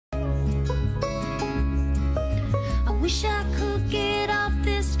wish I could get off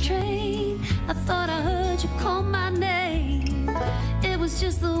this train. I thought I heard you call my name. It was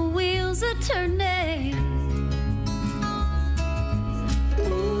just the wheels a turning.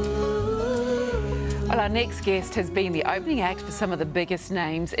 Well, our next guest has been the opening act for some of the biggest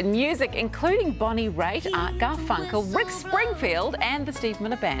names in music, including Bonnie Raitt, Garfunkel, Rick Springfield and the Steve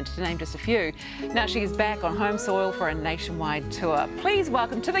Miller Band, to name just a few. Now she is back on home soil for a nationwide tour. Please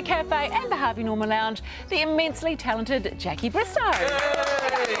welcome to the cafe and the Harvey Norman Lounge, the immensely talented Jackie Bristow.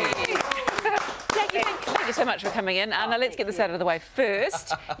 Jackie, thank you so much for coming in. Now let's get this out of the way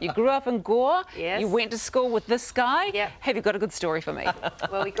first. You grew up in Gore. Yes. You went to school with this guy. Yep. Have you got a good story for me?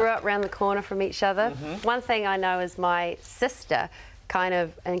 Well, we grew up around the corner from each other. One thing I know is my sister kind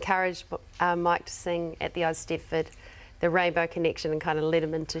of encouraged Mike to sing at the Stepford, the Rainbow Connection, and kind of led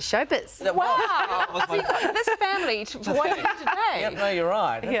him into showbiz. Wow! So you've got this family to watch you today. Yep, no, you're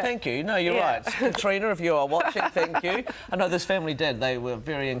right. Yeah. Thank you. No, you're right. Katrina, if you are watching, thank you. I know this family did. They were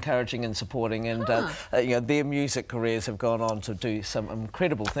very encouraging and supporting, and you know, their music careers have gone on to do some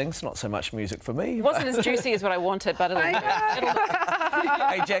incredible things. Not so much music for me. It wasn't as juicy as what I wanted, but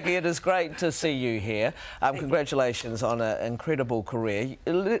Hey, Jackie, it is great to see you here. Congratulations on an incredible career.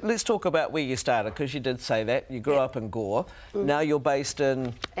 Let's talk about where you started, because you did say that. You grew up in Gore. Now you're based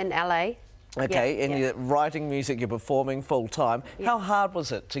in LA. Okay, and you're writing music, you're performing full time. How hard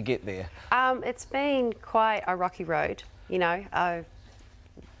was it to get there? It's been quite a rocky road. You know, I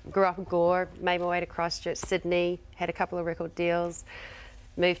grew up in Gore, made my way to Christchurch, Sydney, had a couple of record deals,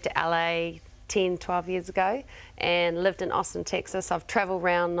 moved to LA 10, 12 years ago, and lived in Austin, Texas. I've travelled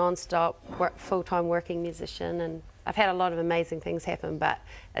around non-stop, full-time working musician, and I've had a lot of amazing things happen, but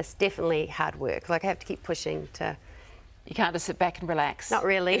it's definitely hard work. Like, I have to keep pushing to... You can't just sit back and relax. Not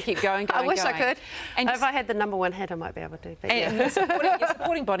really. You keep going, I wish I could. And if I had the #1 hit, I might be able to. But and you're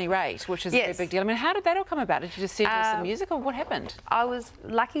supporting Bonnie Raitt, which is a very big deal. I mean, how did that all come about? Did you just send her some music, or what happened? I was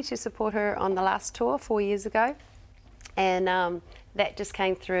lucky to support her on the last tour 4 years ago, and that just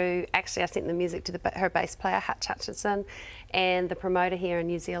came through. Actually, I sent the music to her bass player, Hutch Hutchinson, and the promoter here in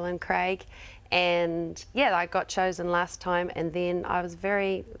New Zealand, Craig. And yeah, I got chosen last time, and then I was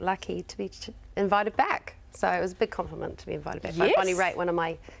very lucky to be invited back. So it was a big compliment to be invited back by Bonnie Raitt, one of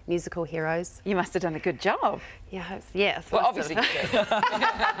my musical heroes. You must have done a good job. Yeah, yes. Well, obviously you did.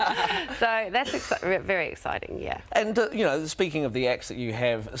 So that's very exciting, yeah. And, you know, speaking of the acts that you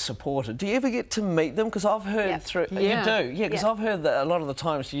have supported, do you ever get to meet them? Because I've heard through... You do? Yeah, because I've heard that a lot of the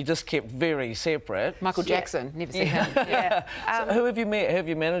times you just kept very separate. Michael Jackson, never seen him. So who have you met? Who have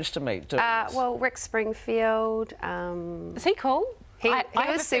you managed to meet? Well, Rick Springfield. Is he cool? He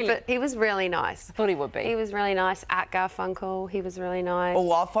was really nice. I thought he would be. He was really nice. Garfunkel, he was really nice.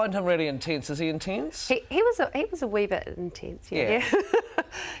 Oh, I find him really intense. Is he intense? He was a wee bit intense. Yeah.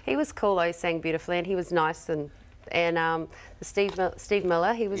 He was cool though. He sang beautifully, and he was nice. And Steve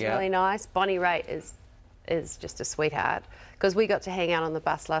Miller, he was really nice. Bonnie Raitt is just a sweetheart, because we got to hang out on the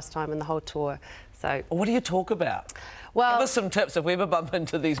bus last time and the whole tour. So what do you talk about? Well, give us some tips if we ever bump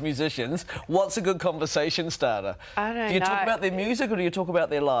into these musicians. What's a good conversation starter? I don't know. Do you talk about their music, or do you talk about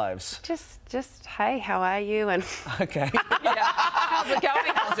their lives? Just hey, how are you? And okay. How's it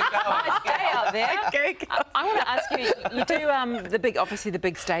going? How's it going? Nice day out there. I want to ask you. You do obviously the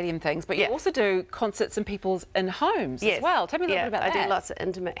big stadium things, but you also do concerts in people's homes as well. Tell me a little bit about that. I do lots of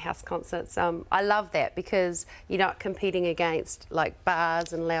intimate house concerts. I love that, because you're not competing against like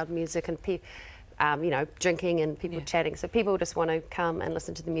bars and loud music and people. You know, drinking and people chatting. So people just want to come and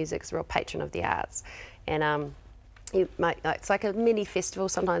listen to the music. It's a real patron of the arts. And it's like a mini festival,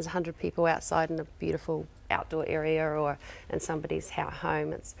 sometimes 100 people outside in a beautiful outdoor area or in somebody's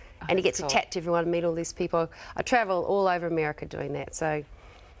home. And you get to chat to everyone, meet all these people. I travel all over America doing that, so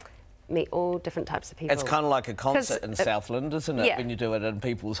meet all different types of people. It's kind of like a concert in Southland, isn't it? When you do it in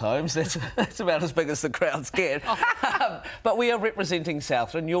people's homes. That's about as big as the crowds get. But we are representing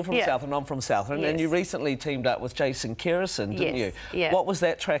Southland. You're from Southland, I'm from Southland, and you recently teamed up with Jason Kerrison, didn't you? Yeah. What was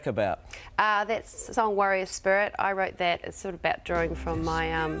that track about? That song Warrior Spirit, I wrote that. It's sort of about drawing from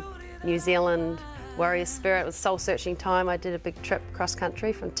my New Zealand warrior spirit. It was soul-searching time. I did a big trip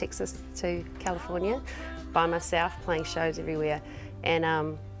cross-country from Texas to California by myself, playing shows everywhere.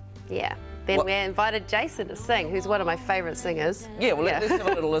 And then we invited Jason to sing, who's one of my favourite singers. Yeah, well, let's have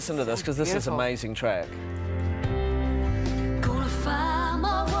a little listen to this, because this is an amazing track. Gonna find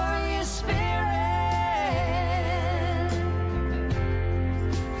my warrior spirit.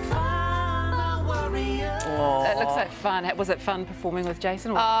 Find my warrior. It looks like fun. Was it fun performing with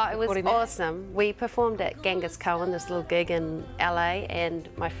Jason? Oh, it was awesome. We performed at Genghis Cohen, this little gig in LA, and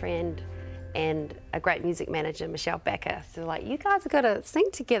my friend and a great music manager, Michelle Backer. So like, you guys have got to sing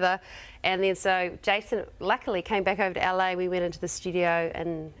together. And then so Jason luckily came back over to LA. We went into the studio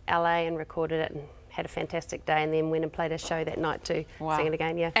in LA and recorded it and had a fantastic day, and then went and played a show that night too. Wow. Singing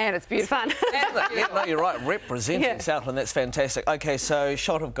again, yeah. And it's beautiful. It's fun. Yeah, no, you're right, representing Southland, that's fantastic. Okay, so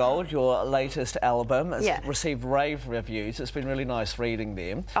Shot of Gold, your latest album, has received rave reviews. It's been really nice reading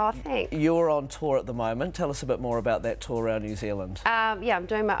them. Oh, thanks. You're on tour at the moment. Tell us a bit more about that tour around New Zealand. Yeah, I'm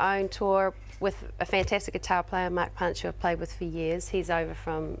doing my own tour with a fantastic guitar player, Mark Punch, who I've played with for years. He's over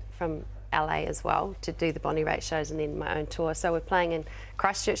from LA as well to do the Bonnie Raitt shows and then my own tour. So we're playing in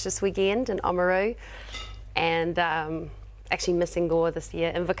Christchurch this weekend, in Oamaru, and actually Missingore this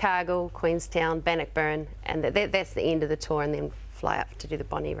year, Invercargill, Queenstown, Bannockburn, and that's the end of the tour, and then fly up to do the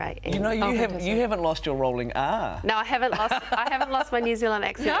Bonnie Raitt. You know, you haven't lost your rolling R. No, I haven't lost my New Zealand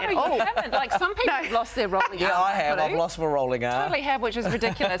accent at all. No, you haven't. Like, some people have lost their rolling R. Yeah, I have. I've lost my rolling R. Totally have, which is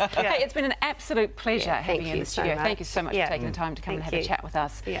ridiculous. Hey, it's been an absolute pleasure having you in the studio. So thank you so much for taking the time to come and have a chat with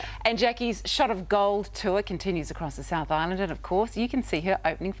us. Yeah. And Jackie's Shot of Gold tour continues across the South Island, and of course you can see her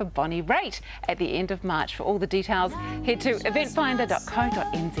opening for Bonnie Raitt at the end of March. For all the details, head to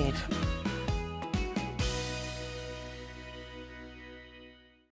eventfinder.co.nz.